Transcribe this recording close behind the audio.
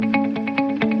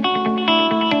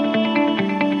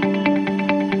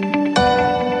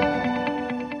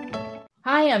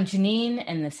I'm Janine,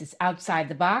 and this is Outside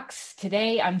the Box.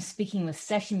 Today, I'm speaking with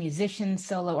session musician,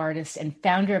 solo artist, and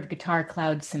founder of Guitar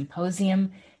Cloud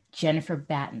Symposium, Jennifer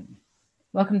Batten.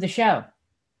 Welcome to the show.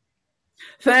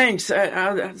 Thanks.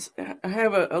 I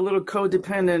have a little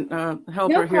codependent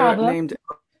helper here named.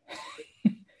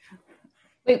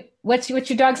 Wait, what's your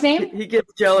dog's name? He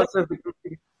gets jealous of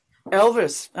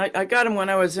Elvis. I got him when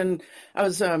I was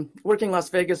working Las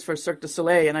Vegas for Cirque du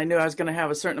Soleil, and I knew I was going to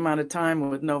have a certain amount of time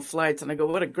with no flights. And I go,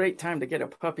 what a great time to get a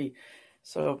puppy.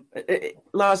 So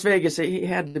Las Vegas, he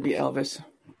had to be Elvis.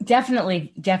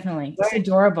 Definitely. It's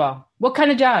adorable. What kind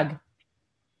of dog?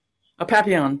 A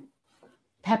Papillon.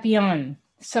 Papillon.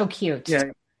 So cute. Yeah.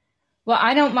 Well,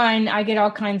 I don't mind. I get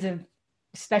all kinds of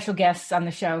special guests on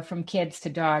the show, from kids to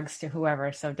dogs to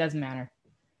whoever, so it doesn't matter.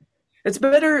 It's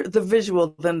better the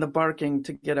visual than the barking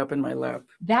to get up in my lap.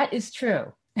 That is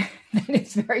true. That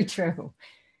is very true.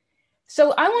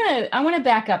 So I want to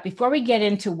back up before we get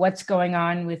into what's going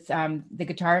on with the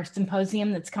Guitar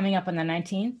Symposium that's coming up on the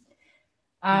 19th.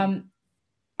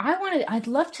 I'd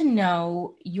love to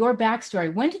know your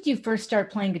backstory. When did you first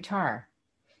start playing guitar?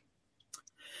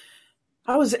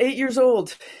 I was 8 years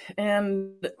old,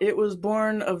 and it was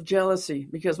born of jealousy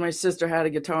because my sister had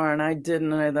a guitar and I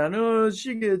didn't. And I thought, oh,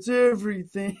 she gets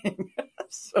everything.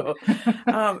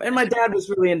 And my dad was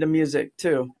really into music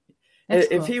too. That's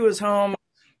cool. If he was home,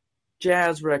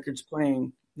 jazz records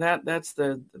playing, that's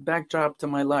the backdrop to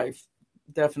my life,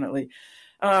 definitely.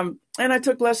 And I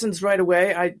took lessons right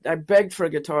away. I begged for a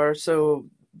guitar. So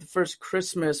the first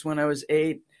Christmas when I was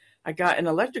 8, I got an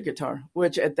electric guitar,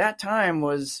 which at that time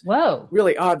was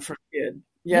really odd for a kid.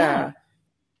 Yeah.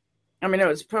 I mean, it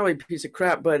was probably a piece of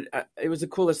crap, but it was the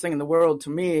coolest thing in the world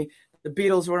to me. The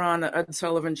Beatles were on the Ed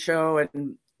Sullivan Show,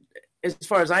 and as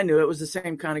far as I knew, it was the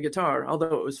same kind of guitar,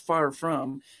 although it was far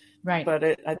from. Right. But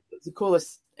it was the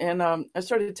coolest. And I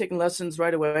started taking lessons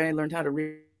right away. I learned how to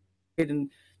read and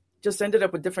just ended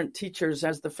up with different teachers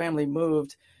as the family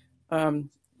moved.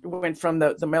 Went from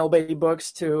the Mel Bay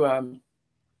books to...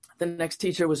 the next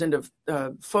teacher was into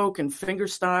folk and finger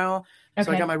style. Okay.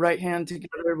 So I got my right hand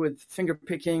together with finger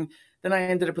picking. Then I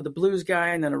ended up with a blues guy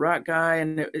and then a rock guy.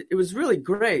 And it was really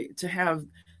great to have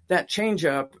that change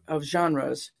up of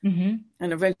genres. Mm-hmm.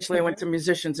 And eventually I went to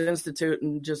Musicians Institute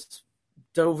and just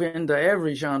dove into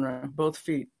every genre, both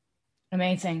feet.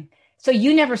 Amazing. So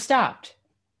you never stopped?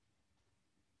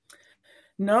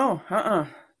 No,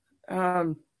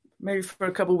 maybe for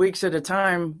a couple of weeks at a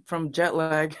time from jet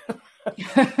lag.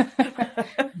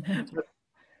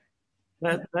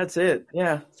 That's it.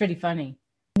 Yeah. It's pretty funny.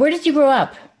 Where did you grow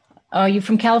up? Are you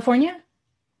from California?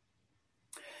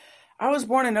 I was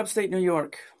born in upstate New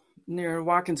York near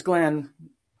Watkins Glen,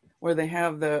 where they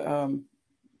have the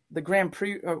Grand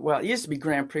Prix. Well, it used to be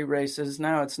Grand Prix races.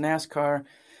 Now it's NASCAR.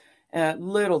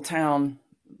 Little town,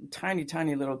 tiny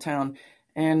little town.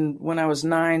 And when I was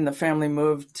 9, the family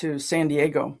moved to San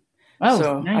Diego. Oh,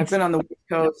 so nice. I've been on the West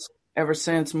Coast ever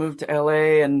since, moved to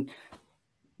LA, and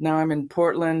now I'm in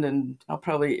Portland, and I'll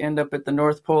probably end up at the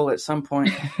North Pole at some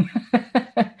point.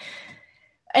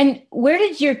 And where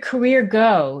did your career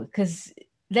go? Because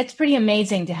that's pretty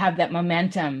amazing to have that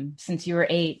momentum since you were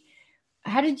 8.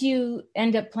 How did you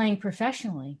end up playing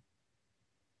professionally?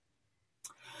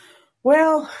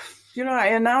 Well, I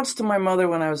announced to my mother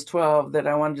when I was 12 that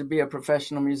I wanted to be a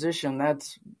professional musician.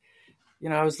 That's,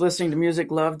 I was listening to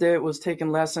music, loved it, was taking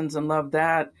lessons and loved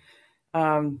that.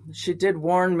 She did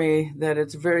warn me that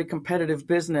it's a very competitive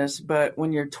business, but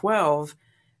when you're 12,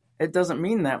 it doesn't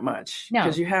mean that much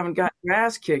because you haven't got your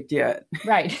ass kicked yet.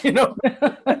 Right.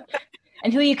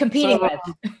 And who are you competing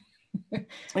with?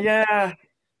 Yeah.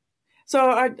 So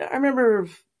I remember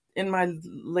in my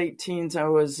late teens, I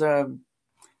was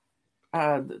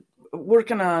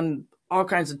working on all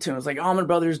kinds of tunes like Allman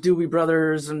Brothers, Doobie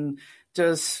Brothers, and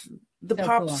just the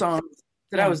pop songs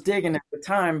that I was digging at the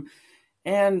time.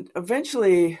 And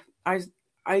eventually I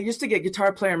used to get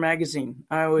Guitar Player magazine.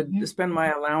 I would spend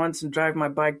my allowance and drive my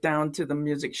bike down to the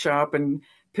music shop and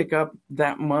pick up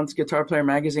that month's Guitar Player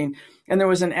magazine. And there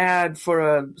was an ad for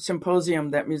a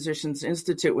symposium that Musicians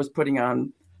Institute was putting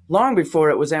on long before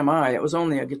it was MI. It was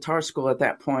only a guitar school at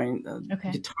that point,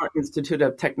 Guitar Institute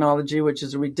of Technology, which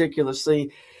is a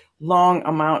ridiculously long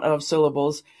amount of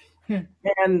syllables.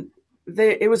 And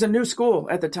it was a new school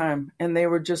at the time, and they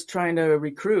were just trying to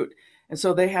recruit. And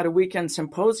so they had a weekend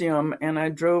symposium, and I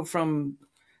drove from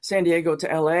San Diego to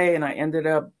LA, and I ended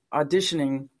up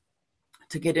auditioning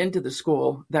to get into the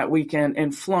school that weekend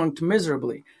and flunked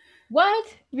miserably.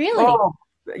 What? Really? Oh,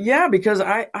 yeah, because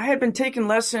I had been taking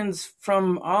lessons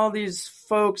from all these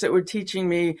folks that were teaching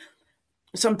me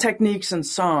some techniques and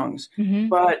songs, Mm-hmm.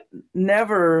 but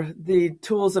never the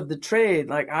tools of the trade.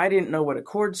 Like I didn't know what a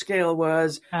chord scale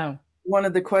was. Oh, One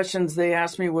of the questions they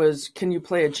asked me was, can you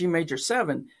play a G major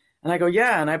 7? And I go,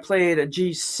 yeah. And I played a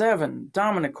G7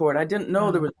 dominant chord. I didn't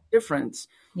know there was a difference.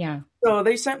 yeah. So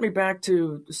they sent me back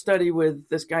to study with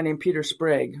this guy named Peter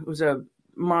Sprague, who's a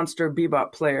monster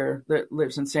bebop player that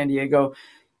lives in San Diego.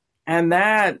 And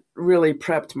that really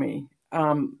prepped me.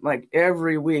 Like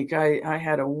every week I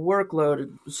had a workload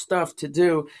of stuff to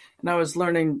do. And I was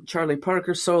learning Charlie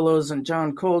Parker solos and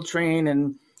John Coltrane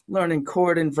and learning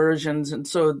chord inversions. And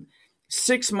so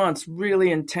 6 months,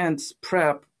 really intense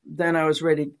prep. Then I was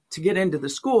ready to get into the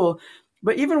school.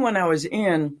 But even when I was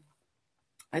in,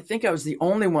 I think I was the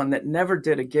only one that never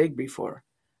did a gig before.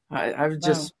 I was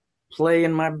just play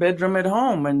in my bedroom at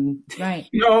home and, Right.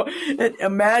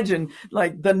 Imagine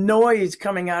like the noise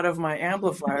coming out of my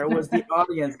amplifier was the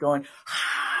audience going.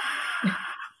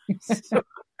 So,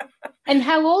 And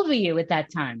how old were you at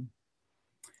that time?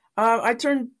 I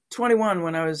turned 21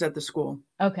 when I was at the school.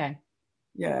 Okay.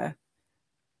 Yeah.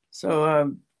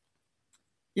 So,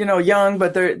 young,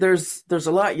 but there's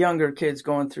a lot younger kids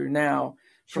going through now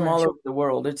from all over the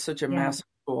world. It's such a massive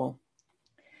school.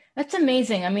 That's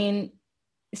amazing. I mean,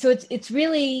 so it's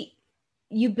really,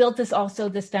 you built this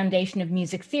foundation of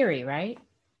music theory, right?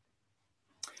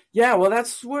 Yeah, well,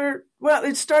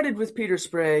 it started with Peter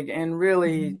Sprague and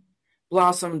really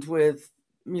blossomed with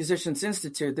Musicians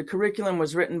Institute. The curriculum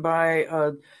was written by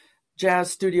a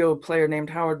jazz studio player named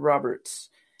Howard Roberts.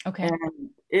 Okay. And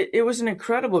it was an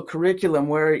incredible curriculum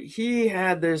where he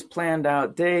had this planned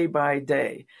out day by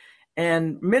day.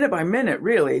 And minute by minute,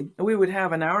 really, we would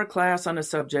have an hour class on a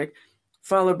subject,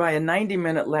 followed by a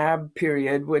 90-minute lab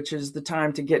period, which is the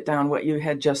time to get down what you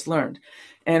had just learned.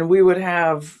 And we would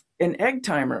have an egg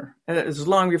timer. It was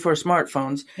long before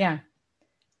smartphones. Yeah.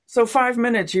 So 5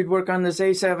 minutes, you'd work on this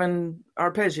A7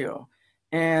 arpeggio.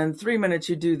 And 3 minutes,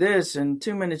 you do this. And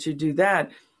 2 minutes, you do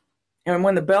that. And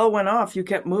when the bell went off, you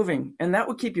kept moving. And that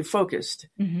would keep you focused.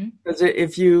 Because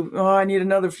if I need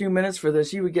another few minutes for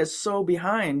this, you would get so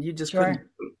behind. You just couldn't.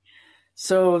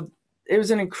 So it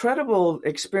was an incredible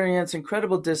experience,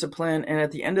 incredible discipline. And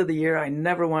at the end of the year, I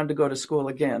never wanted to go to school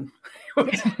again.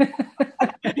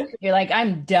 You're like,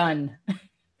 I'm done.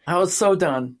 I was so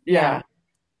done. Yeah.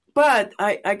 But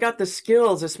I got the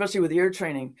skills, especially with ear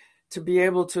training, to be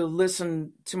able to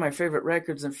listen to my favorite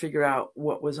records and figure out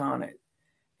what was on it.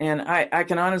 And I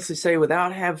can honestly say,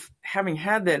 without having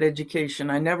had that education,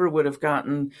 I never would have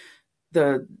gotten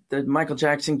the Michael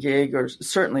Jackson gig, or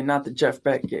certainly not the Jeff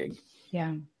Beck gig.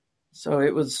 Yeah. So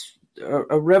it was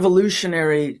a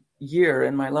revolutionary year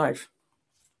in my life.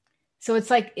 So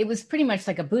it was pretty much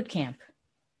like a boot camp.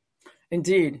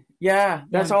 Indeed. Yeah,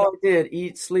 that's all I did.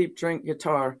 Eat, sleep, drink,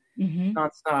 guitar,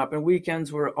 nonstop. And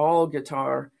weekends were all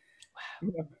guitar.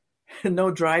 Wow.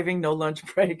 No driving, no lunch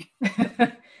break.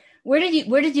 Where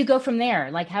did you go from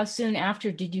there? Like, how soon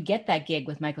after did you get that gig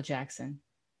with Michael Jackson?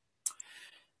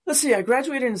 Let's see, I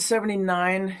graduated in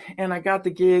 79 and I got the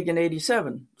gig in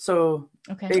 87. So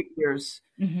 8 years.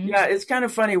 Yeah, it's kind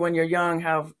of funny when you're young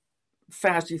how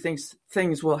fast you think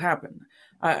things will happen.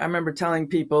 I remember telling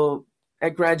people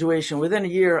at graduation, within a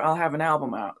year, I'll have an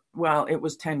album out. Well, it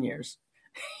was 10 years.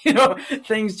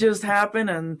 Things just happen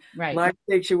and life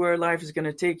takes you where life is going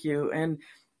to take you. And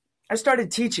I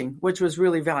started teaching, which was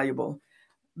really valuable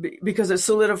because it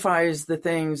solidifies the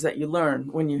things that you learn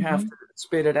when you have to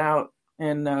spit it out,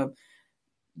 and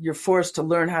you're forced to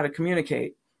learn how to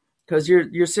communicate because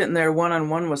you're sitting there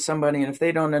one-on-one with somebody, and if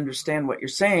they don't understand what you're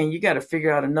saying, you got to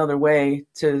figure out another way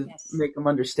to make them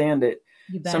understand it.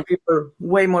 Some people are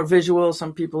way more visual.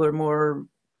 Some people are more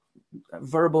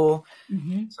verbal.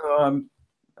 So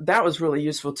that was really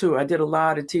useful too. I did a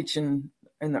lot of teaching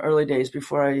in the early days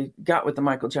before I got with the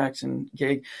Michael Jackson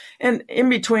gig. And in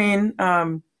between,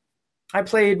 I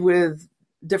played with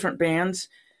different bands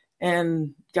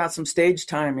and got some stage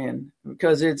time in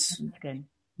because it's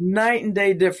night and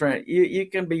day different. You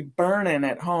can be burning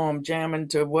at home, jamming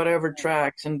to whatever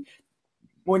tracks. And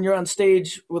when you're on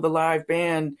stage with a live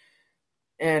band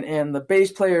and the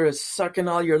bass player is sucking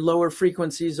all your lower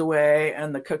frequencies away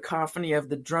and the cacophony of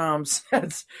the drums,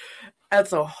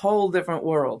 that's a whole different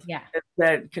world. Yeah.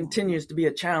 That continues to be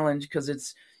a challenge because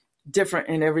it's different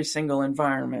in every single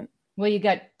environment. Well, you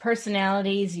got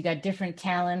personalities, you got different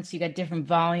talents, you got different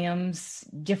volumes,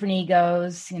 different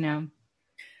egos,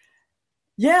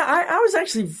 Yeah, I was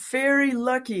actually very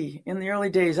lucky in the early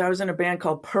days. I was in a band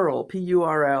called Pearl,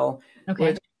 P-U-R-L.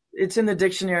 Okay. It's in the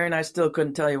dictionary and I still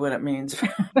couldn't tell you what it means.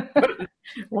 It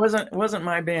wasn't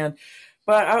my band.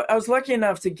 But I was lucky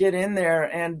enough to get in there,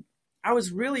 and I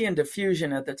was really into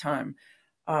fusion at the time.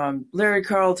 Larry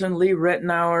Carlton, Lee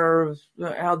Ritenour,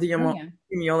 Al Oh, yeah.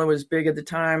 Di was big at the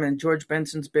time, and George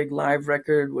Benson's big live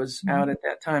record was out at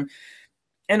that time.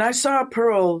 And I saw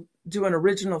Pearl do an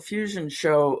original fusion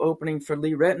show opening for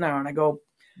Lee Ritenour, and I go,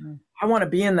 I want to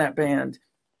be in that band.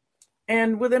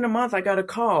 And within a month, I got a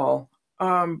call.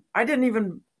 I didn't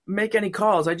even make any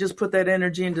calls. I just put that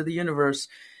energy into the universe.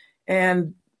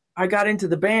 And I got into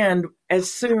the band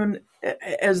as soon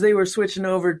as they were switching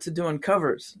over to doing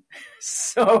covers.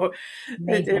 So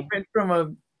it went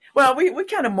from we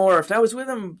kind of morphed. I was with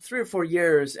them 3 or 4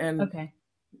 years, and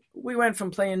we went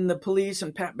from playing The Police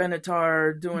and Pat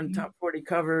Benatar, doing top 40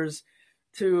 covers,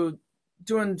 to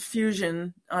doing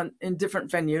fusion in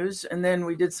different venues. And then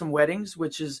we did some weddings,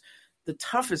 which is the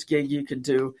toughest gig you could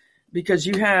do, because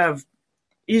you have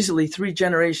easily 3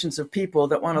 generations of people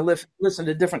that want to listen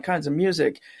to different kinds of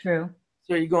music. True.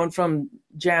 So you're going from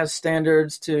jazz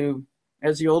standards to,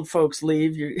 as the old folks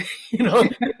leave, the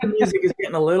music is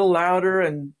getting a little louder,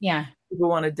 and people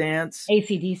want to dance.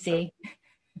 AC/DC.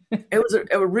 It was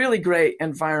a really great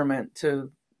environment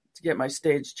to get my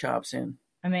stage chops in.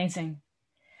 Amazing.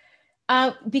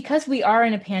 Because we are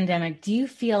in a pandemic, do you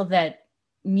feel that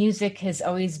music has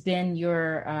always been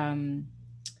your,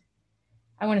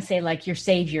 I want to say, like, your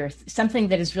savior, something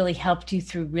that has really helped you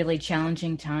through really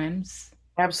challenging times?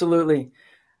 Absolutely.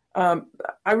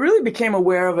 I really became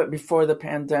aware of it before the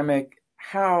pandemic,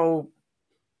 how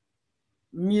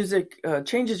music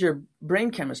changes your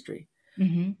brain chemistry.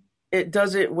 Mm-hmm. It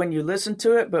does it when you listen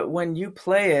to it, but when you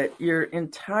play it, your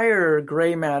entire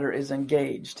gray matter is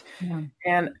engaged. Yeah.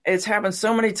 And it's happened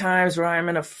so many times where I'm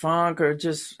in a funk or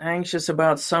just anxious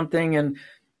about something, and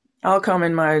I'll come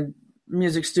in my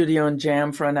music studio and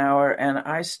jam for an hour, and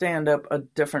I stand up a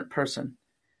different person.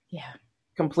 Yeah.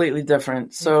 Completely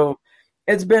different. Yeah. So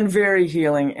it's been very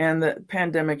healing, and the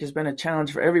pandemic has been a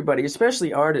challenge for everybody,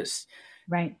 especially artists.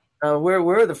 Right.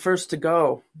 We're the first to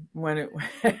go when it.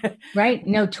 Right.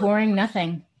 No touring,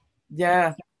 nothing.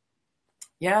 Yeah.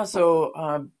 Yeah.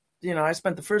 So, I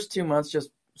spent the first 2 months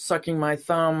just sucking my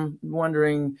thumb,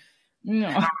 wondering how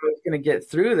I was going to get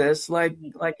through this, like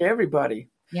everybody.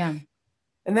 Yeah.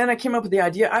 And then I came up with the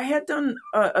idea. I had done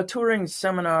a touring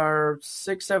seminar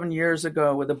 6-7 years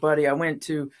ago with a buddy. I went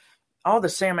to all the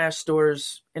Sam Ash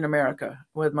stores in America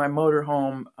with my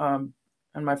motorhome, and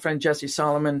my friend Jesse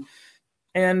Solomon.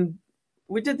 And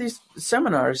we did these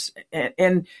seminars,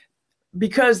 and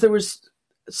because there was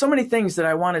so many things that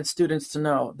I wanted students to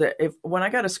know, that when I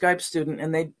got a Skype student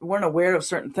and they weren't aware of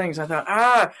certain things, I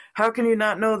thought, how can you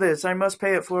not know this? I must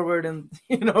pay it forward and,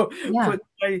 put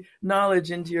my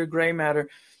knowledge into your gray matter.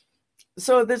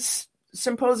 So this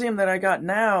symposium that I got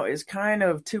now is kind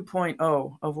of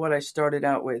 2.0 of what I started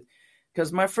out with,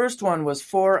 because my first one was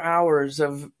 4 hours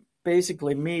of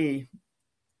basically me.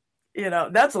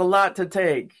 That's a lot to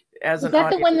take as an audience.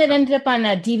 Was that the one that ended up on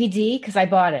a DVD? Because I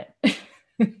bought it.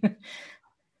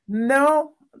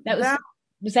 No.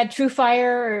 Was that True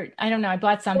Fire? Or, I don't know. I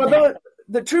bought something. Well,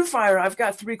 the True Fire, I've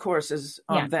got 3 courses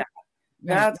on that.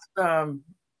 That's, I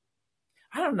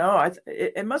don't know.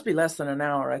 It must be less than an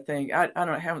hour, I think. I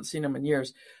haven't seen them in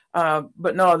years.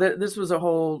 But no, this was a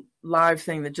whole live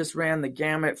thing that just ran the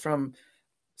gamut from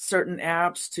certain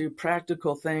apps to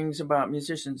practical things about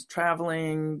musicians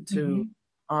traveling to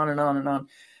on and on and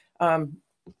on.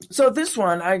 So this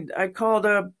one, I called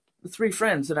up 3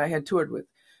 friends that I had toured with.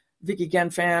 Vicky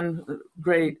Genfan,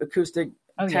 great acoustic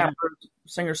tapper,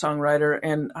 singer-songwriter,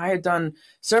 and I had done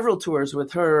several tours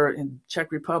with her in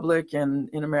Czech Republic and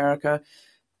in America.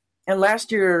 And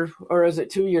last year, or is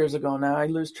it 2 years ago now, I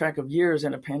lose track of years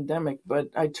in a pandemic, but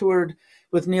I toured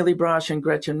with Neely Brosh and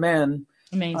Gretchen Menn.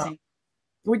 Amazing.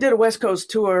 We did a West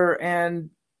Coast tour, and,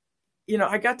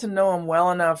 I got to know them well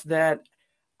enough that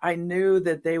I knew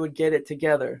that they would get it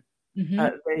together.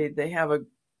 Mm-hmm.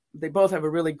 They both have a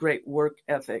really great work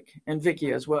ethic, and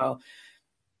Vicky as well.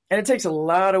 And it takes a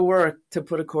lot of work to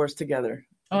put a course together.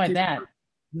 Oh, I bet.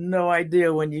 No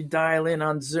idea when you dial in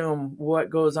on Zoom what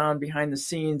goes on behind the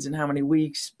scenes and how many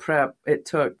weeks prep it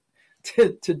took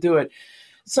to do it.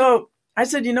 So I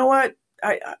said, you know what?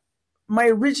 My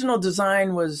original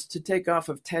design was to take off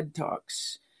of TED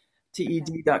Talks,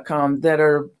 TED.com,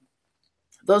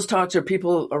 those talks are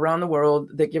people around the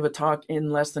world that give a talk in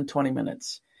less than 20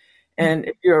 minutes. And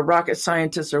if you're a rocket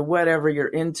scientist or whatever you're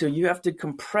into, you have to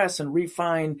compress and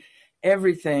refine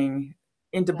everything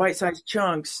into bite-sized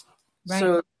chunks,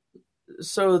 right,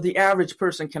 so the average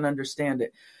person can understand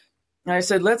it. And I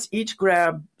said, let's each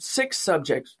grab 6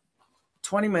 subjects,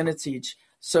 20 minutes each.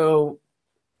 So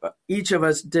each of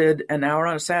us did an hour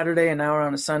on a Saturday, an hour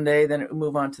on a Sunday, then it would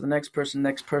move on to the next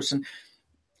person,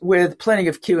 with plenty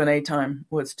of Q&A time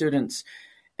with students.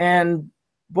 And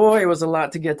boy, it was a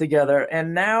lot to get together.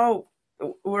 And now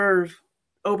we're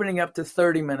opening up to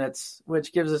 30 minutes,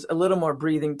 which gives us a little more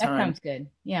breathing time. That sounds good.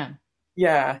 Yeah.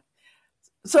 Yeah.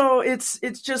 So it's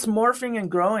just morphing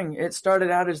and growing. It started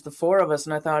out as the four of us,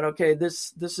 and I thought, okay,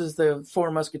 this is the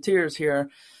Four Musketeers here.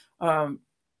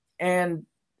 And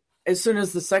as soon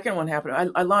as the second one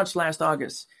happened, I launched last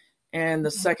August, and the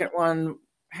second one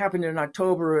happened in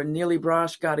October, and Neely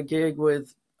Brosh got a gig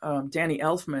with Danny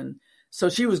Elfman. So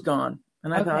she was gone.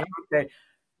 And I thought, okay,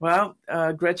 well,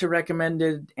 Gretchen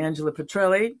recommended Angela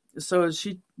Petrelli. So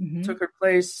she took her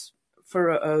place for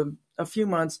a few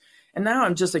months. And now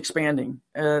I'm just expanding.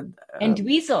 And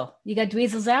Dweezil, you got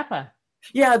Dweezil Zappa.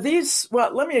 Yeah,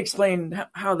 let me explain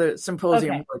how the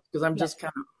symposium works, because I'm just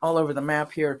kind of all over the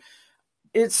map here.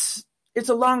 It's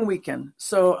a long weekend.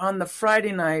 So on the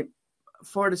Friday night,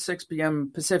 4 to 6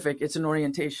 p.m. Pacific, it's an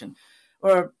orientation.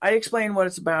 Or I explain what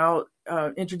it's about,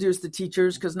 introduce the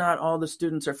teachers, because not all the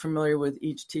students are familiar with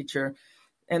each teacher.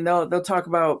 And they'll talk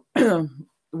about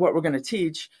what we're going to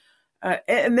teach.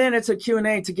 And then it's a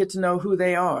Q&A to get to know who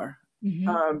they are.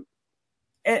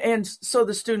 And so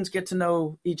the students get to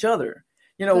know each other.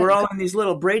 You know, we're all in these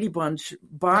little Brady Bunch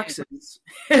boxes,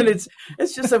 and it's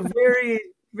just a very,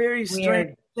 very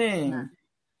strange thing. Yeah.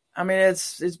 I mean,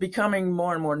 it's becoming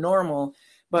more and more normal,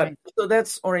 but so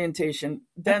that's orientation.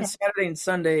 Then Saturday and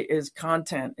Sunday is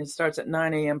content. It starts at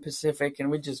 9 a.m. Pacific,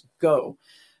 and we just go.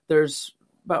 There's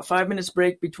about 5 minutes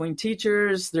break between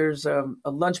teachers. There's a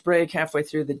lunch break halfway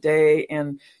through the day,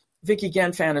 and Vicki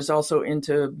Genfan is also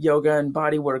into yoga and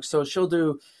body work. So she'll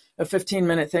do a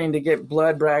 15-minute thing to get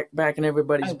blood back in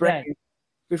everybody's brain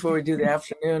before we do the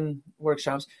afternoon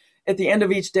workshops. At the end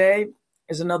of each day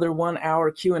is another 1 hour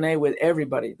Q&A with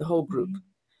everybody, the whole group.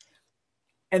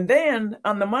 And then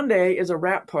on the Monday is a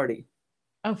wrap party.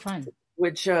 Oh, fun.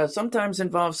 Which sometimes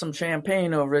involves some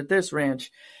champagne over at this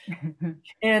ranch.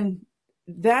 And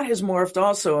that has morphed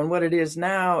also. And what it is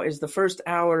now is the first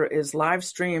hour is live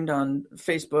streamed on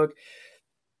Facebook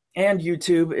and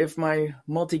YouTube. If my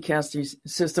multicasting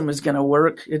system is going to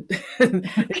work,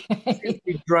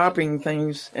 it's dropping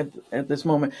things at this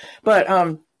moment. But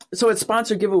so it's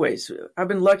sponsor giveaways. I've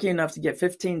been lucky enough to get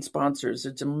 15 sponsors.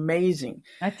 It's amazing.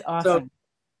 That's awesome.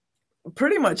 So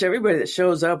pretty much everybody that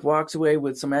shows up walks away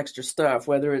with some extra stuff,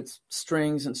 whether it's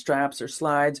strings and straps or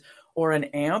slides or an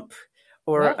amp.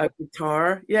 Or a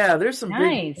guitar. Yeah, there's some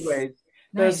big giveaways.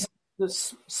 Nice. The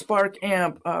Spark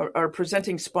amp, our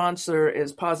presenting sponsor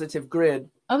is Positive Grid.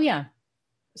 Oh, yeah.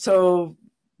 So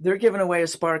they're giving away a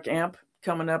Spark amp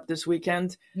coming up this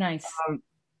weekend. Nice.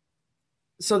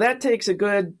 So that takes a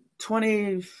good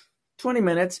 20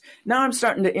 minutes. Now I'm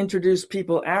starting to introduce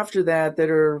people after that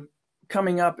are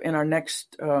coming up in our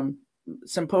next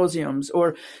symposiums.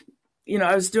 Or, you know,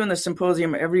 I was doing the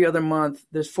symposium every other month,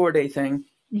 this 4-day thing.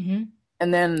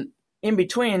 And then in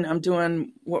between, I'm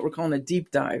doing what we're calling a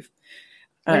deep dive.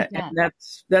 And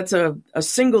that's a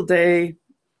single day,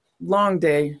 long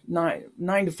day,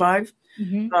 9 to 5,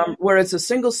 where it's a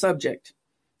single subject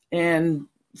and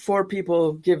 4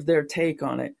 people give their take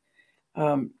on it.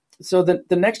 So the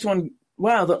next one,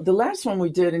 the last one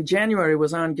we did in January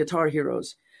was on Guitar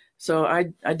Heroes. So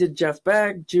I did Jeff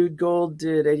Beck, Jude Gold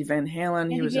did Eddie Van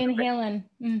Halen.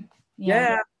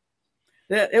 Yeah,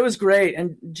 it was great.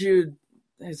 And Jude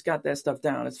has got that stuff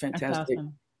down. It's fantastic.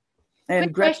 Awesome. And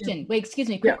quick question. Wait, excuse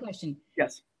me. Quick question.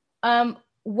 Yes.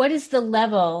 What is the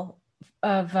level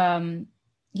of,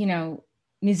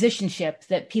 musicianship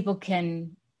that people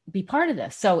can be part of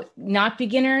this? So not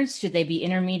beginners, should they be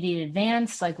intermediate,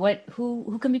 advanced? Like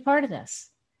who can be part of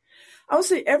this? I would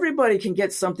say everybody can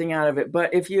get something out of it,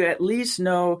 but if you at least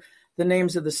know the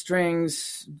names of the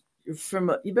strings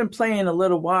you've been playing a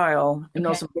little while and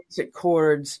know some basic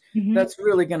chords, that's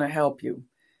really going to help you.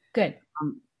 Good.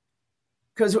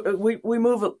 Because we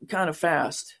move kind of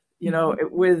fast,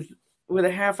 with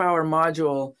a half-hour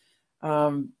module.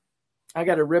 I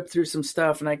got to rip through some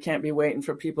stuff, and I can't be waiting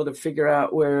for people to figure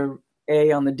out where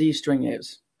A on the D string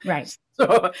is. Right.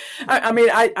 So,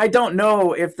 I don't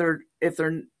know if they're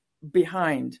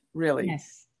behind, really.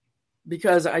 Yes.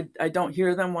 Because I don't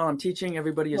hear them while I'm teaching.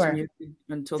 Everybody is muted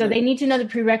until. So they need to know the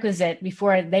prerequisite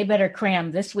before they better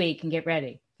cram this week and get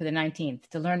ready for the 19th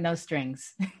to learn those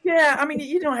strings. Yeah,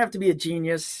 you don't have to be a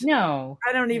genius. No.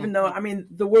 I don't even know.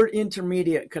 The word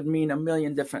intermediate could mean a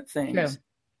million different things. True.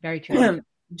 Very true.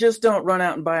 Just don't run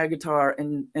out and buy a guitar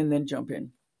and then jump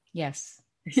in. Yes.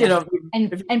 Exactly.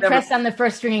 And press on the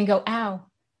first string and go, ow.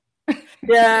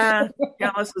 Yeah.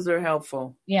 Calluses are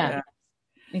helpful. Yeah.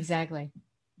 Exactly.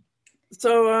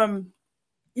 So,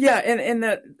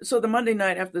 so the Monday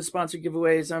night after the sponsor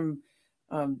giveaways, I'm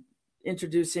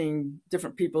introducing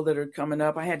different people that are coming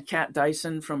up. I had Kat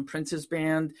Dyson from Prince's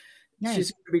band. Nice.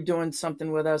 She's going to be doing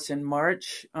something with us in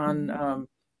March on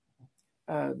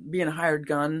being a hired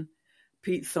gun.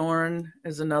 Pete Thorne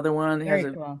is another one. He has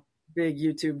a big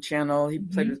YouTube channel. He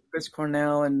played with Chris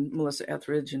Cornell and Melissa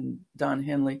Etheridge and Don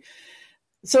Henley.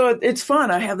 So it's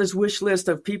fun. I have this wish list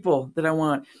of people that I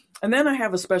want. And then I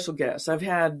have a special guest. I've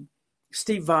had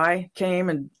Steve Vai came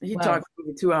and he talked for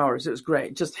me 2 hours. It was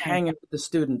great. Just hanging with the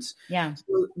students. Yeah.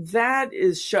 So that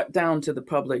is shut down to the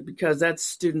public because that's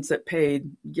students that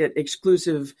paid get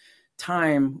exclusive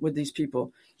time with these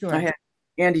people. Sure. I had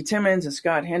Andy Timmons and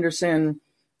Scott Henderson.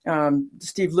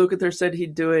 Steve Lukather said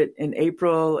he'd do it in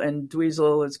April, and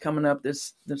Dweezil is coming up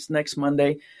this next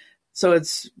Monday. So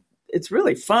it's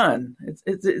really fun.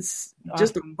 It's awesome.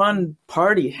 Just a fun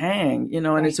party hang,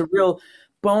 and it's a real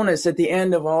bonus at the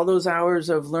end of all those hours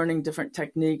of learning different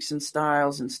techniques and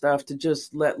styles and stuff to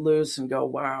just let loose and go,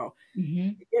 wow.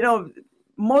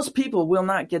 Most people will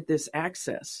not get this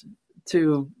access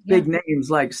to big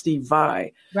names like Steve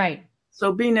Vai. Right.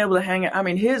 So being able to hang out, I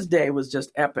mean, his day was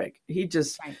just epic. He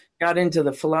just got into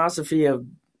the philosophy of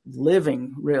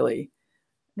living, really.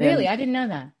 Really? I didn't know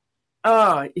that.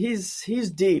 Oh, he's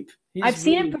deep. I've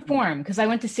seen him perform because I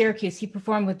went to Syracuse. He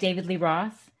performed with David Lee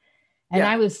Roth. And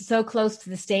I was so close to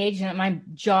the stage and my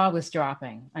jaw was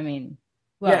dropping. I mean,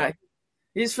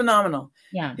 he's phenomenal.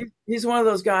 Yeah. He's one of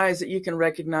those guys that you can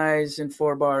recognize in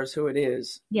 4 bars who it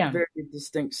is. Yeah. Very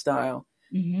distinct style.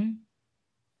 Mm-hmm.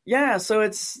 Yeah. So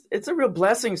it's a real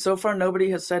blessing. So far,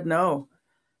 nobody has said no,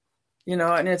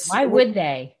 and it's. Why would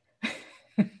they?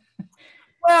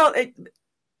 Well, a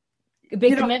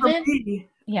big commitment. Me,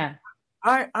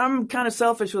 I'm kind of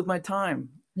selfish with my time.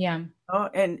 Yeah.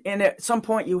 And at some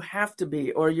point you have to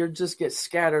be, or you just get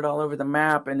scattered all over the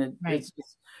map, and it's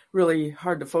just really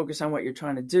hard to focus on what you're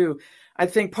trying to do. I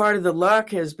think part of the luck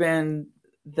has been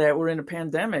that we're in a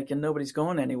pandemic and nobody's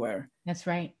going anywhere. That's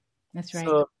right.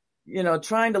 So,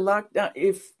 trying to lock down,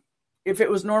 if it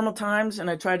was normal times and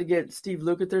I tried to get Steve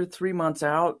Lukather 3 months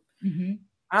out,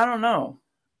 I don't know.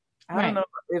 I don't know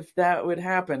if that would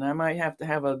happen. I might have to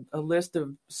have a list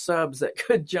of subs that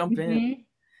could jump in.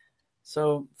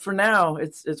 So for now,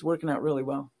 it's working out really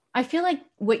well. I feel like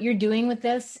what you're doing with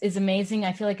this is amazing.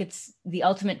 I feel like it's the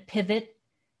ultimate pivot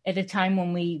at a time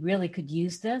when we really could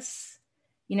use this.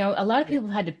 A lot of people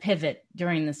had to pivot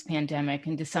during this pandemic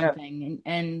into something,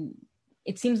 and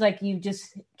it seems like you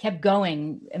just kept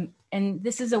going, and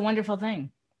this is a wonderful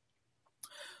thing.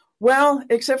 Well,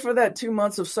 except for that 2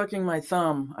 months of sucking my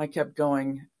thumb, I kept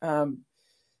going.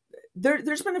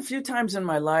 There's been a few times in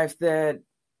my life that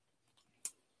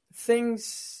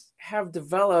things have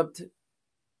developed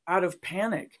out of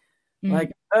panic.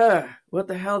 Like, what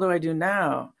the hell do I do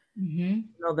now?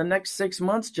 The next 6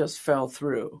 months just fell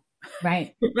through.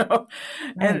 Right.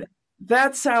 And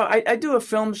that's how I do a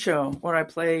film show where I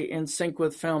play in sync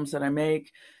with films that I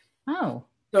make. Oh.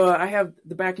 So I have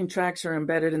the backing tracks are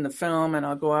embedded in the film, and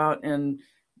I'll go out and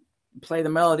play the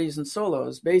melodies and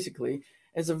solos, basically.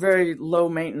 It's a very low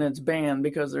maintenance band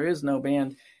because there is no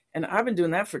band. And I've been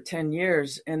doing that for 10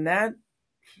 years. And that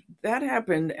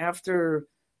happened after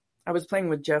I was playing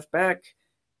with Jeff Beck.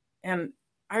 And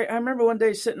I remember one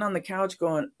day sitting on the couch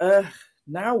going,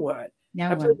 now what?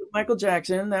 I played with Michael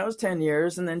Jackson. That was 10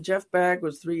 years. And then Jeff Beck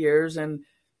was 3 years. And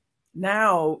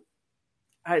now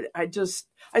I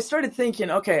started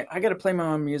thinking, okay, I got to play my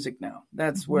own music now.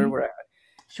 That's where we're at.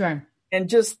 Sure. And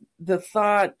just the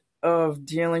thought of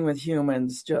dealing with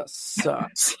humans just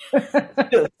sucks.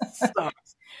 Just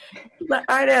sucks.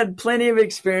 I'd had plenty of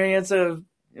experience of,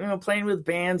 playing with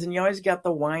bands, and you always got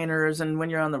the whiners. And when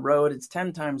you're on the road, it's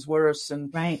 10 times worse.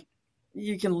 And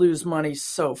you can lose money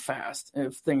so fast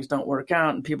if things don't work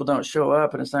out and people don't show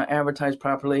up and it's not advertised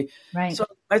properly. Right. So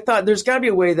I thought there's got to be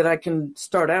a way that I can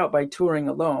start out by touring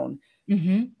alone.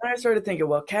 And I started thinking,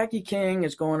 well, Khaki King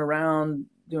is going around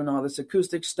doing all this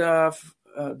acoustic stuff.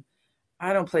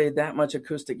 I don't play that much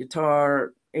acoustic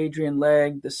guitar. Adrian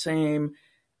Legg, the same.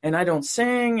 And I don't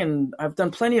sing. And I've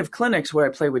done plenty of clinics where I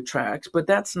play with tracks, but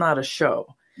that's not a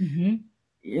show.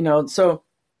 So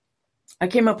I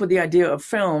came up with the idea of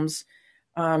films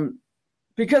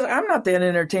because I'm not that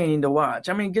entertaining to watch.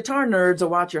 I mean, guitar nerds will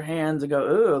watch your hands and go,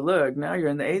 oh, look, now you're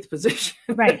in the 8th position.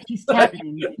 Right. He's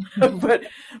tapping. But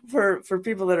for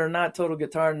people that are not total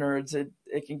guitar nerds,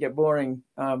 it can get boring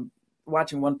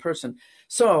watching one person.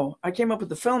 So I came up with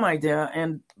the film idea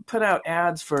and put out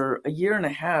ads for 1.5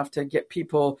 years to get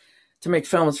people to make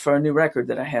films for a new record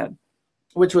that I had,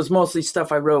 which was mostly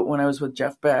stuff I wrote when I was with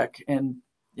Jeff Beck. And,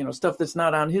 stuff that's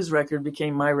not on his record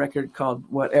became my record called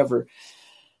Whatever.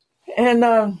 And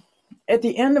at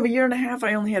the end of a year and a half,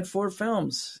 I only had 4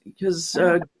 films because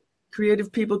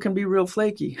creative people can be real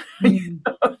flaky.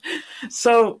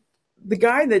 So the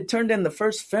guy that turned in the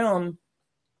first film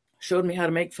showed me how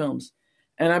to make films,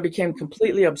 and I became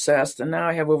completely obsessed. And now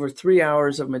I have over 3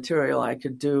 hours of material I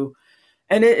could do.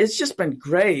 And it's just been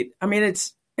great. I mean,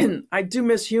 I do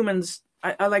miss humans.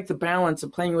 I like the balance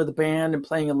of playing with a band and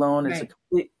playing alone. Right. It's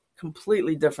a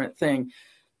completely different thing.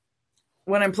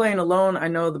 When I'm playing alone, I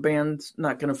know the band's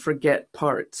not going to forget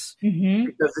parts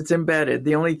because it's embedded.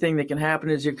 The only thing that can happen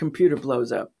is your computer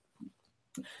blows up.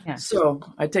 Yeah. So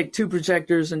I take 2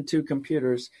 projectors and 2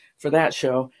 computers for that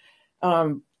show.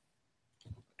 And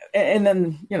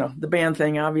then, the band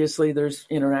thing, obviously there's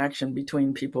interaction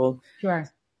between people. Sure.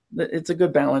 It's a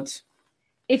good balance.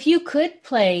 If you could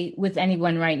play with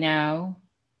anyone right now,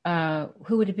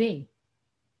 who would it be?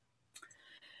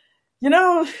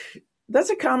 That's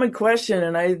a common question.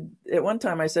 And at one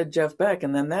time I said Jeff Beck,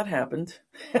 and then that happened.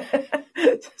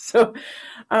 So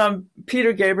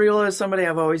Peter Gabriel is somebody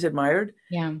I've always admired.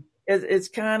 Yeah. It's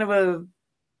kind of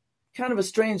a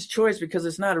strange choice because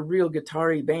it's not a real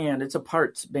guitar-y band. It's a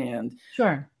parts band.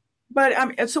 Sure.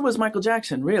 But so was Michael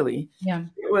Jackson, really. Yeah.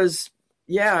 It was,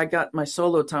 I got my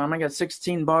solo time. I got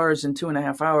 16 bars in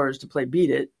 2.5 hours to play Beat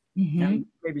It, and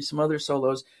maybe some other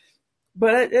solos.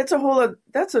 But it's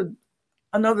that's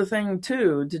another thing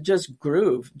too, to just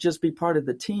groove, just be part of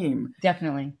the team.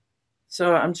 Definitely.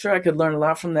 So I'm sure I could learn a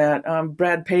lot from that.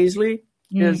 Brad Paisley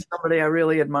is somebody I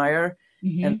really admire.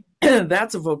 And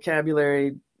that's a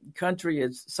vocabulary. Country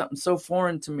is something so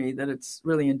foreign to me that it's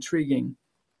really intriguing.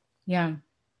 Yeah.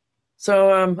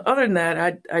 So other than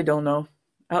that, I don't know.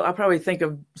 I'll probably think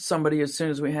of somebody as soon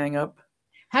as we hang up.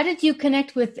 How did you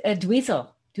connect with Dweezil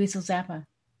Zappa?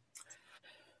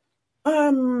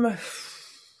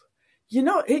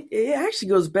 It actually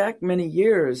goes back many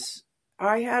years.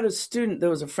 I had a student that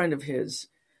was a friend of his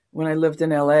when I lived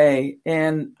in LA,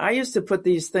 and I used to put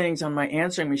these things on my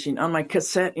answering machine, on my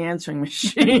cassette answering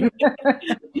machine,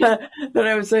 that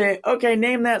I would say, okay,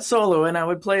 name that solo, and I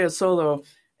would play a solo.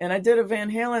 And I did a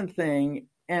Van Halen thing,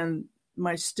 and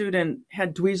my student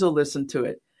had Dweezil listen to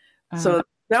it. So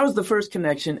that was the first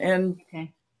connection. And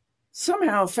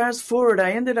somehow, fast forward,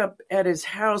 I ended up at his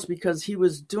house because he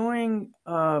was doing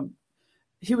a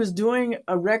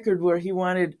record where he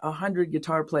wanted 100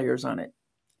 guitar players on it.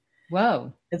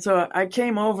 Whoa. And so I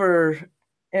came over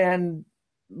and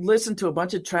listened to a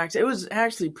bunch of tracks. It was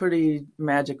actually pretty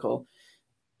magical.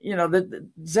 The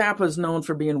Zappa's known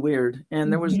for being weird,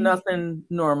 and there was nothing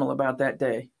normal about that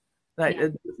day.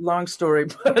 Long story,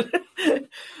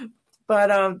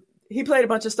 but he played a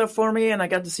bunch of stuff for me, and I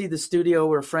got to see the studio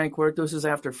where Frank worked. This was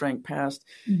after Frank passed.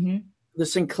 The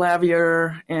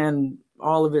synclavier and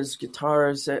all of his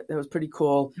guitars. That was pretty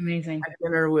cool. Amazing. I had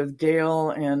dinner with Gail,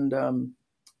 and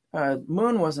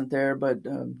Moon wasn't there, but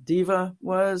Diva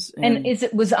was. And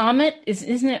was Amit?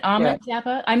 Isn't it Amit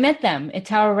Zappa? I met them at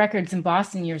Tower Records in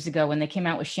Boston years ago when they came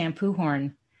out with Shampoo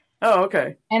Horn. Oh,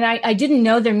 okay. And I didn't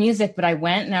know their music, but I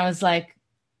went and I was like,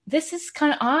 this is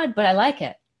kind of odd, but I like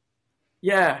it.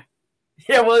 Yeah.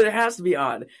 Yeah, well, it has to be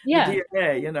odd. Yeah. The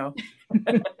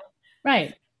DNA,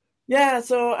 Right. Yeah,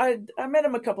 so I met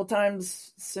him a couple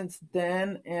times since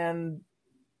then, and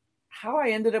how I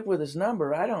ended up with his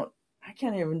number, I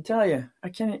can't even tell you. I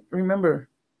can't remember.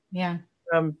 Yeah.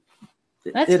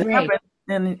 That's it great.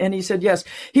 Happened, and he said yes.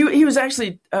 He was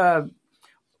actually,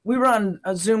 we were on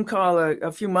a Zoom call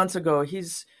a few months ago.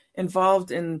 He's involved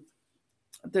in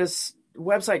this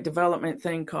website development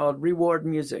thing called Reward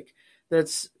Music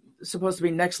that's supposed to be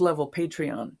next level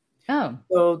Patreon.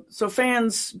 Oh. So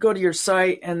fans go to your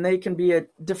site and they can be at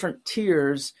different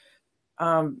tiers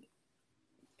and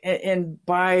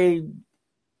buy,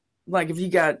 like if you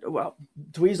got,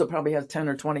 Dweezil probably has 10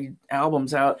 or 20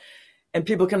 albums out, and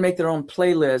people can make their own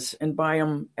playlists and buy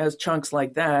them as chunks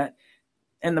like that.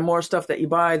 And the more stuff that you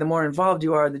buy, the more involved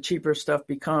you are, the cheaper stuff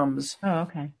becomes. Oh,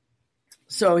 okay.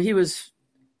 So he was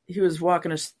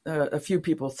walking a few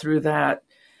people through that.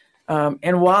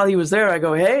 And while he was there, I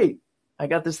go, hey, I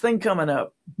got this thing coming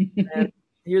up. And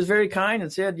he was very kind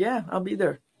and said, yeah, I'll be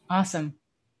there. Awesome.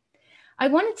 I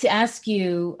wanted to ask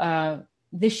you,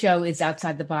 this show is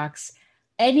outside the box.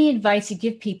 Any advice you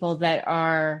give people that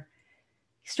are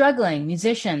struggling,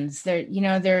 musicians?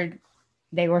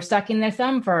 They were stuck in their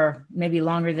thumb for maybe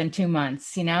longer than 2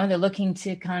 months. They're looking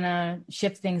to kind of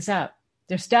shift things up.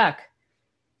 They're stuck.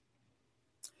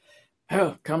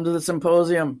 Oh, come to the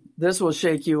symposium. This will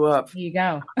shake you up. There you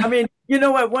go. I mean, you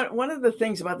know what? One of the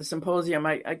things about the symposium,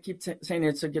 I keep saying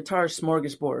it's a guitar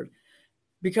smorgasbord,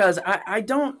 because I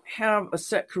don't have a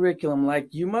set curriculum.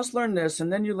 Like, you must learn this,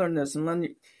 and then you learn this, and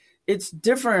then it's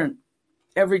different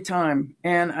every time.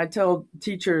 And I tell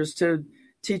teachers to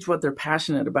teach what they're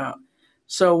passionate about.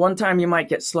 So one time you might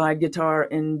get slide guitar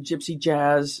and gypsy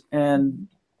jazz and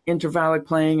intervallic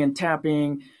playing and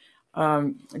tapping.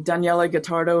 Daniele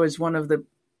Guitardo is one of the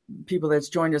people that's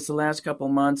joined us the last couple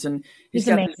of months, and he's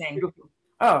got amazing.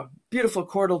 Beautiful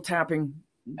chordal tapping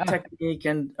technique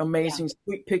and amazing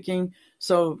sweep picking.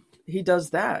 So he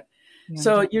does that. Yeah.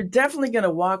 So you're definitely going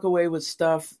to walk away with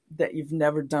stuff that you've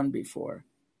never done before.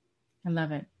 I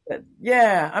love it.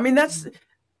 Yeah. I mean,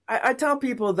 I tell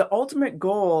people the ultimate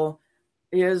goal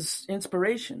is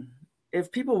inspiration.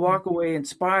 If people walk away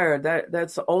inspired,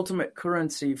 that's the ultimate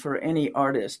currency for any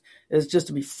artist, is just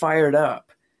to be fired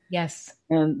up. Yes.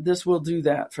 And this will do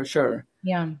that for sure.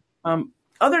 Yeah.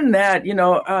 Other than that,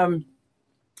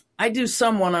 I do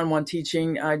some one-on-one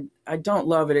teaching. I don't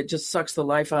love it. It just sucks the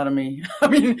life out of me.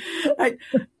 I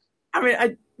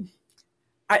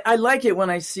like it when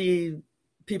I see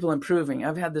people improving.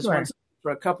 I've had this one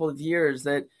for a couple of years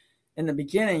that in the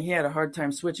beginning he had a hard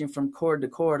time switching from chord to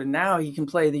chord, and now he can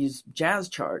play these jazz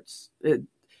charts.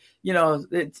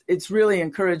 It's really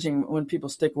encouraging when people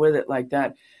stick with it like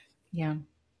that. Yeah.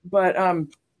 But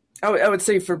I would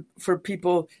say for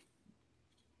people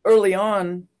early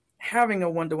on, having a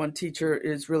one-to-one teacher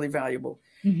is really valuable.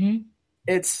 Mm-hmm.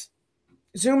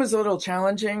 Zoom is a little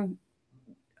challenging.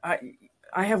 I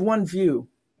have one view,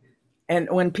 and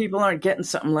when people aren't getting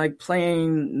something like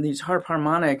playing these harp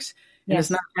harmonics and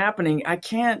it's not happening, I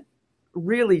can't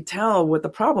really tell what the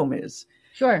problem is.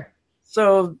 Sure.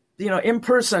 So, in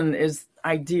person is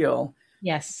ideal.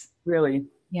 Yes. Really.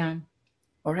 Yeah.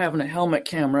 Or having a helmet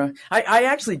camera. I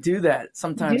actually do that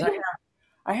sometimes.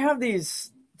 I have these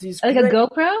like a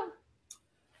GoPro?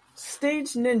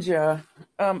 Stage Ninja.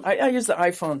 I use the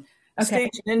iPhone. Okay.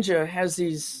 Stage Ninja has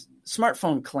these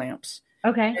smartphone clamps.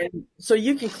 Okay. And so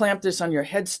you can clamp this on your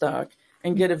headstock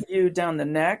and get a view down the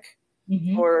neck,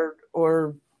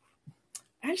 or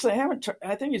actually I haven't.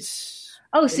 I think it's.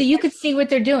 Oh, so you could see what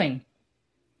they're doing.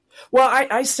 Well,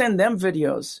 I send them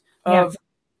videos of. Yeah.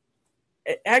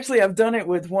 Actually, I've done it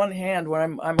with one hand where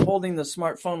I'm holding the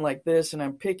smartphone like this and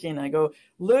I'm picking. I go,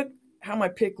 look how my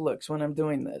pick looks when I'm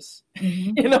doing this,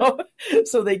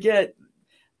 so they get,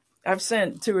 I've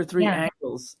sent 2 or 3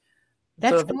 angles.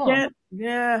 That's cool.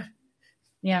 Yeah.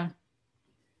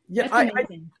 That's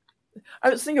amazing. I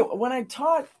was thinking when I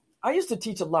taught, I used to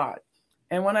teach a lot.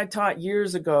 And when I taught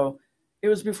years ago, it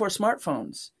was before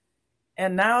smartphones.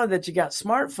 And now that you got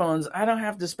smartphones, I don't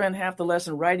have to spend half the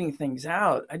lesson writing things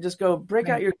out. I just go, break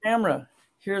out your camera.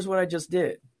 Here's what I just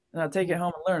did. And I'll take it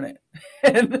home and learn it.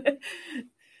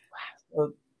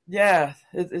 So,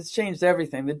 it's changed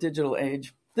everything, the digital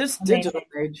age. This digital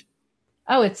age.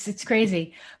 Oh, it's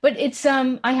crazy. But it's,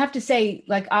 I have to say,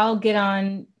 like, I'll get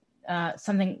on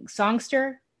something,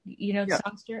 Songster,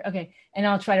 Songster? Okay. And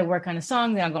I'll try to work on a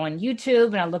song. Then I'll go on YouTube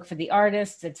and I'll look for the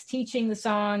artist that's teaching the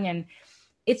song. And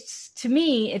to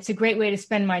me, it's a great way to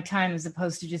spend my time as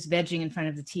opposed to just vegging in front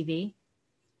of the TV.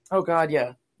 Oh, God,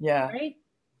 yeah. Yeah. Right?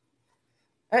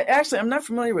 Actually, I'm not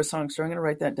familiar with Songster. I'm going to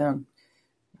write that down.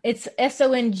 It's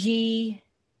SONGSTERR.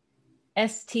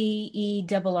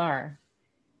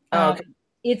 Okay.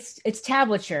 It's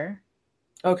tablature.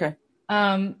 Okay.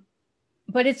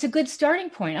 But it's a good starting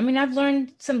point. I mean, I've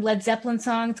learned some Led Zeppelin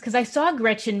songs because I saw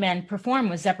Gretchen Menn perform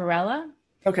with Zepparella.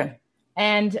 Okay.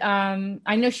 And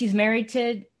I know she's married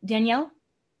to Danielle.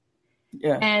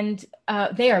 Yeah. And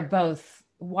they are both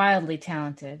wildly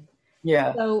talented.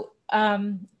 Yeah. So,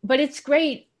 but it's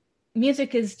great.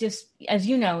 Music is just, as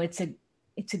you know, it's a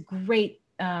great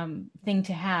thing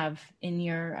to have in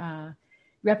your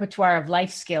repertoire of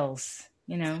life skills,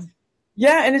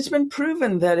 Yeah, and it's been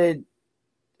proven that it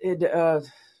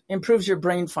improves your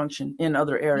brain function in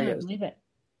other areas. Yeah, I believe it.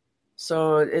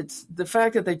 So it's the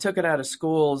fact that they took it out of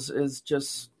schools is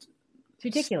just it's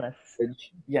ridiculous.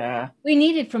 Yeah. We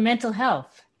need it for mental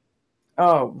health.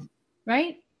 Oh.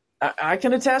 Right? I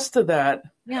can attest to that.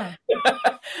 Yeah.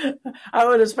 I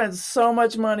would have spent so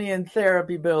much money in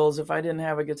therapy bills if I didn't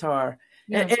have a guitar.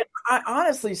 Yeah. And I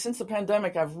honestly, since the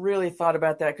pandemic, I've really thought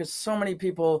about that because so many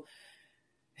people,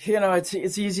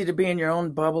 it's easy to be in your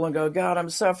own bubble and go, God, I'm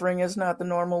suffering. It's not the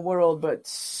normal world. But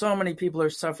so many people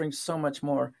are suffering so much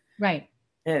more. Right.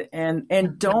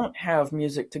 And don't have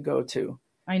music to go to.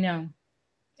 I know.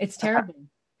 It's terrible.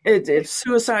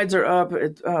 Suicides are up.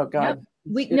 Oh, God.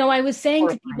 Yep. I was saying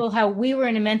to people how we were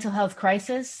in a mental health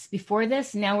crisis before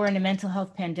this. Now we're in a mental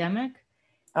health pandemic.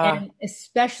 And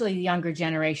especially the younger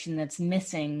generation that's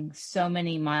missing so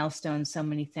many milestones, so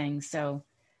many things. So,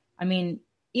 I mean,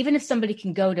 even if somebody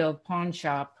can go to a pawn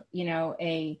shop,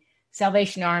 a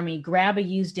Salvation Army, grab a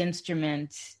used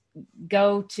instrument,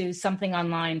 go to something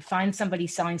online, find somebody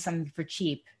selling something for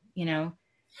cheap,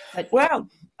 But well,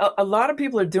 a lot of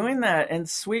people are doing that, and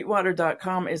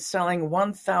Sweetwater.com is selling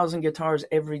 1,000 guitars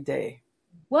every day.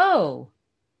 Whoa.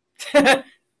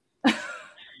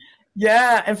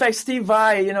 Yeah. In fact, Steve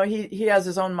Vai, he has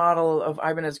his own model of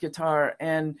Ibanez guitar,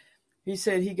 and he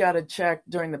said he got a check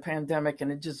during the pandemic,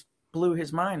 and it just blew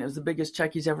his mind. It was the biggest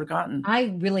check he's ever gotten.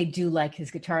 I really do like his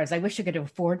guitars. I wish I could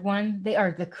afford one. They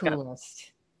are the coolest.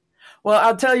 Yeah. Well,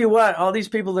 I'll tell you what, all these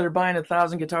people that are buying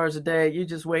 1,000 guitars a day, you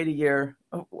just wait a year.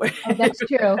 Oh, that's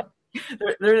true.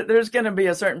 There's going to be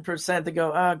a certain percent that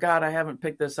go, oh, God, I haven't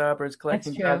picked this up, or it's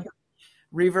collecting. That's true.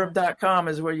 Reverb.com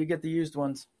is where you get the used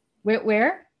ones.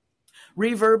 Where?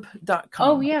 Reverb.com.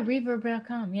 Oh, yeah,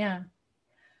 reverb.com, yeah.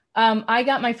 I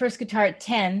got my first guitar at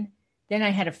 10. Then I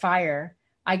had a fire.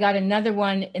 I got another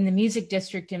one in the Music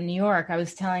District in New York. I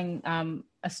was telling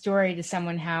a story to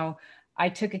someone how I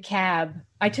took a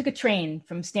train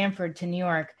from Stanford to New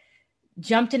York,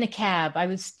 jumped in a cab. I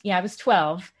was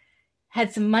 12,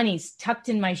 had some money tucked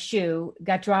in my shoe,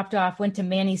 got dropped off, went to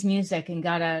Manny's Music and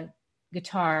got a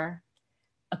guitar,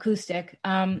 acoustic,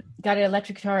 got an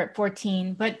electric guitar at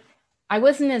 14, but I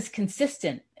wasn't as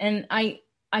consistent. And I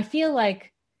feel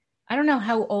like, I don't know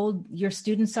how old your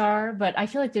students are, but I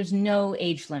feel like there's no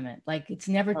age limit. Like it's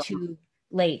never too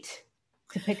late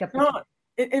to pick up. No,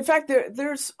 in fact,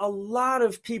 there's a lot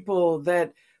of people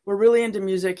that were really into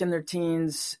music in their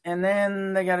teens, and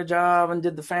then they got a job and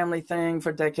did the family thing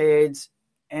for decades,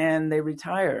 and they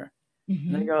retire.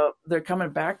 Mm-hmm. And they're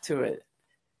coming back to it.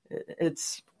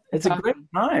 It's a great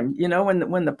time,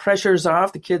 when the pressure's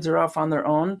off, the kids are off on their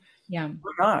own. Yeah.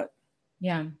 Why not?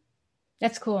 Yeah.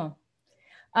 That's cool.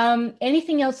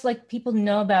 Anything else like people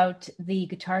know about the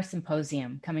Guitar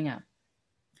Symposium coming up?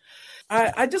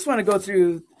 I just want to go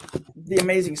through the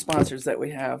amazing sponsors that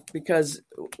we have, because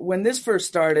when this first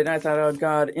started, I thought, oh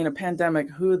God, in a pandemic,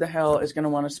 who the hell is going to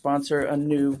want to sponsor a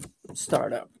new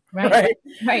startup? Right.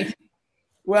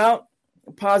 Well,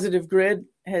 Positive Grid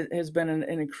has been an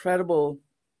incredible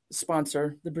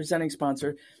sponsor, the presenting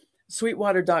sponsor.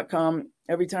 Sweetwater.com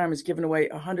every time is giving away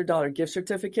a $100 gift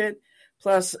certificate,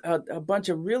 plus a bunch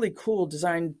of really cool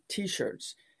design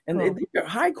T-shirts. And they're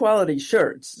high quality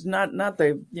shirts, not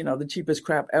the cheapest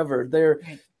crap ever. They're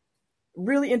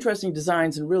really interesting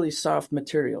designs and really soft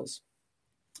materials.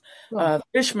 Cool.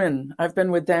 Fishman, I've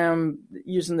been with them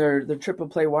using their triple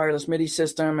play wireless MIDI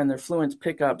system and their Fluence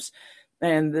pickups,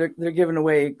 and they're giving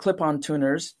away clip-on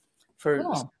tuners for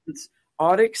students.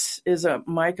 Audix is a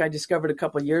mic I discovered a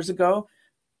couple of years ago.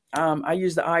 I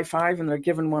use the i5, and they're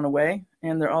giving one away,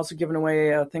 and they're also giving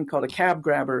away a thing called a cab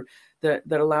grabber that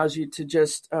allows you to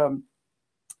just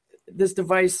this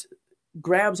device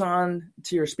grabs on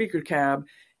to your speaker cab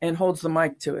and holds the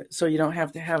mic to it, so you don't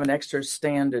have to have an extra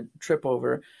stand to trip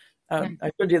over.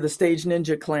 I showed you the Stage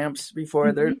Ninja clamps before.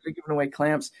 Mm-hmm. They're giving away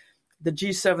clamps. The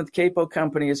G7th Capo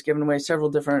company is giving away several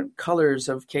different colors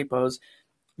of capos.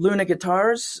 Luna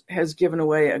Guitars has given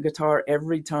away a guitar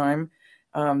every time.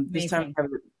 This time I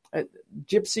have a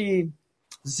Gypsy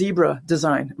Zebra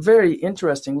design, very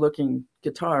interesting looking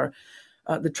guitar.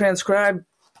 The Transcribe,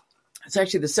 it's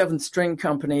actually the 7th String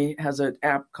company, has an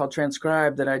app called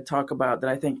Transcribe that I talk about that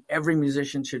I think every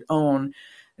musician should own.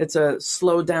 It's a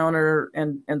slow downer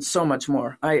and so much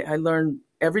more. I learn,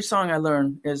 every song I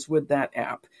learn is with that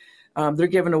app. They're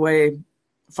giving away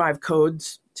 5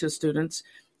 codes to students.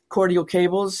 Cordial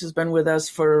Cables has been with us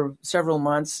for several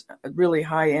months, really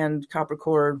high-end copper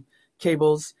core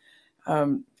cables.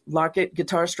 Lockett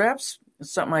guitar straps,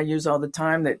 something I use all the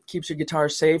time that keeps your guitar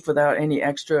safe without any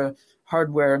extra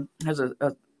hardware. It has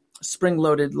a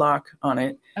spring-loaded lock on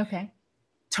it. Okay.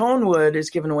 Tonewood is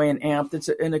giving away an amp that's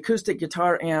an acoustic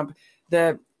guitar amp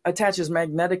that attaches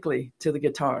magnetically to the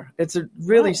guitar. It's a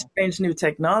really strange new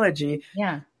technology.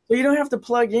 Yeah. So you don't have to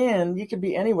plug in. You could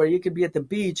be anywhere. You could be at the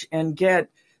beach and get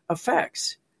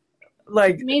effects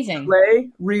like amazing delay,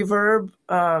 reverb,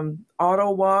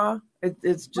 auto wah.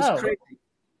 It's just crazy.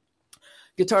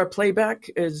 Guitar Playback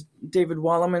is David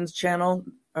Walleman's channel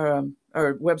or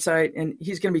website, and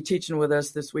he's going to be teaching with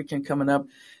us this weekend coming up.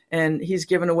 And he's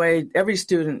giving away, every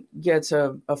student gets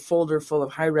a folder full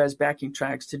of high-res backing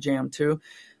tracks to jam to.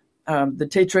 The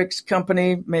Tatrix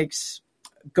company makes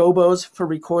gobos for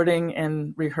recording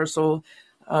and rehearsal.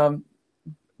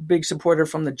 Big supporter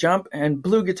from the jump. And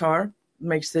Blue Guitar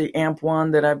makes the Amp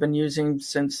One that I've been using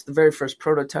since the very first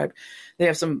prototype. They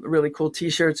have some really cool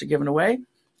T-shirts they're giving away.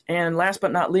 And last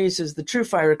but not least is the True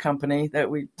Fire company that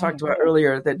we talked about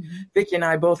earlier, that Vicki and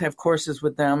I both have courses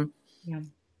with them. Yeah.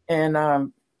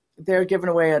 And they're giving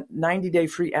away a 90-day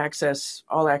free access,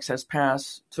 all access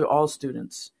pass to all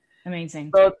students.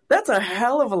 Amazing. So that's a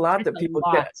hell of a lot that people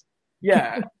get.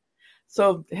 Yeah.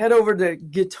 So head over to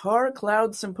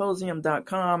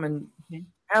guitarcloudsymposium.com and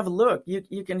have a look.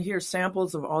 You can hear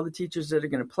samples of all the teachers that are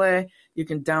going to play. You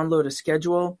can download a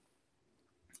schedule.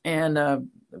 And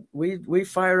we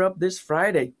fire up this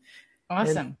Friday.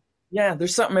 Awesome. And, yeah,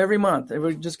 there's something every month. And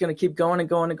we're just going to keep going and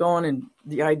going and going. And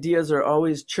the ideas are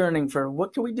always churning for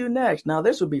what can we do next? Now,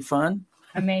 this would be fun.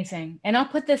 Amazing. And I'll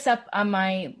put this up on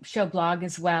my show blog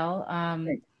as well.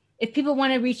 If people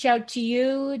want to reach out to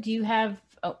you, do you have,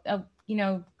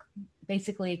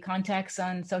 basically contacts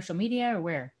on social media or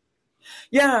where?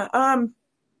 Yeah.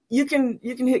 You can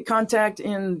hit contact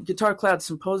in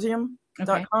guitarcloudsymposium.com.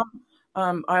 Okay.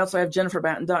 I also have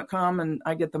JenniferBatten.com, and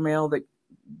I get the mail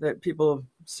that people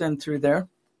send through there.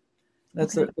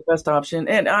 That's the best option.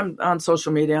 And I'm on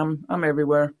social media. I'm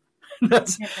everywhere.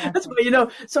 That's why,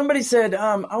 somebody said,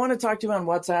 I want to talk to you on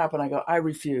WhatsApp. And I go, I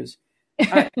refuse.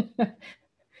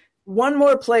 One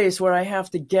more place where I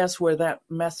have to guess where that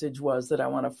message was that I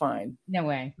want to find. No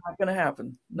way. Not going to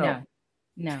happen. No.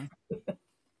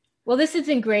 Well, this has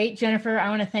been great, Jennifer. I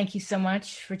want to thank you so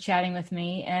much for chatting with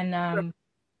me. And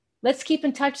let's keep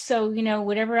in touch. So,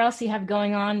 whatever else you have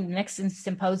going on next in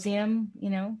symposium,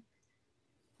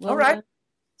 All right.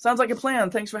 Sounds like a plan.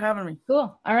 Thanks for having me.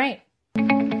 Cool. All right.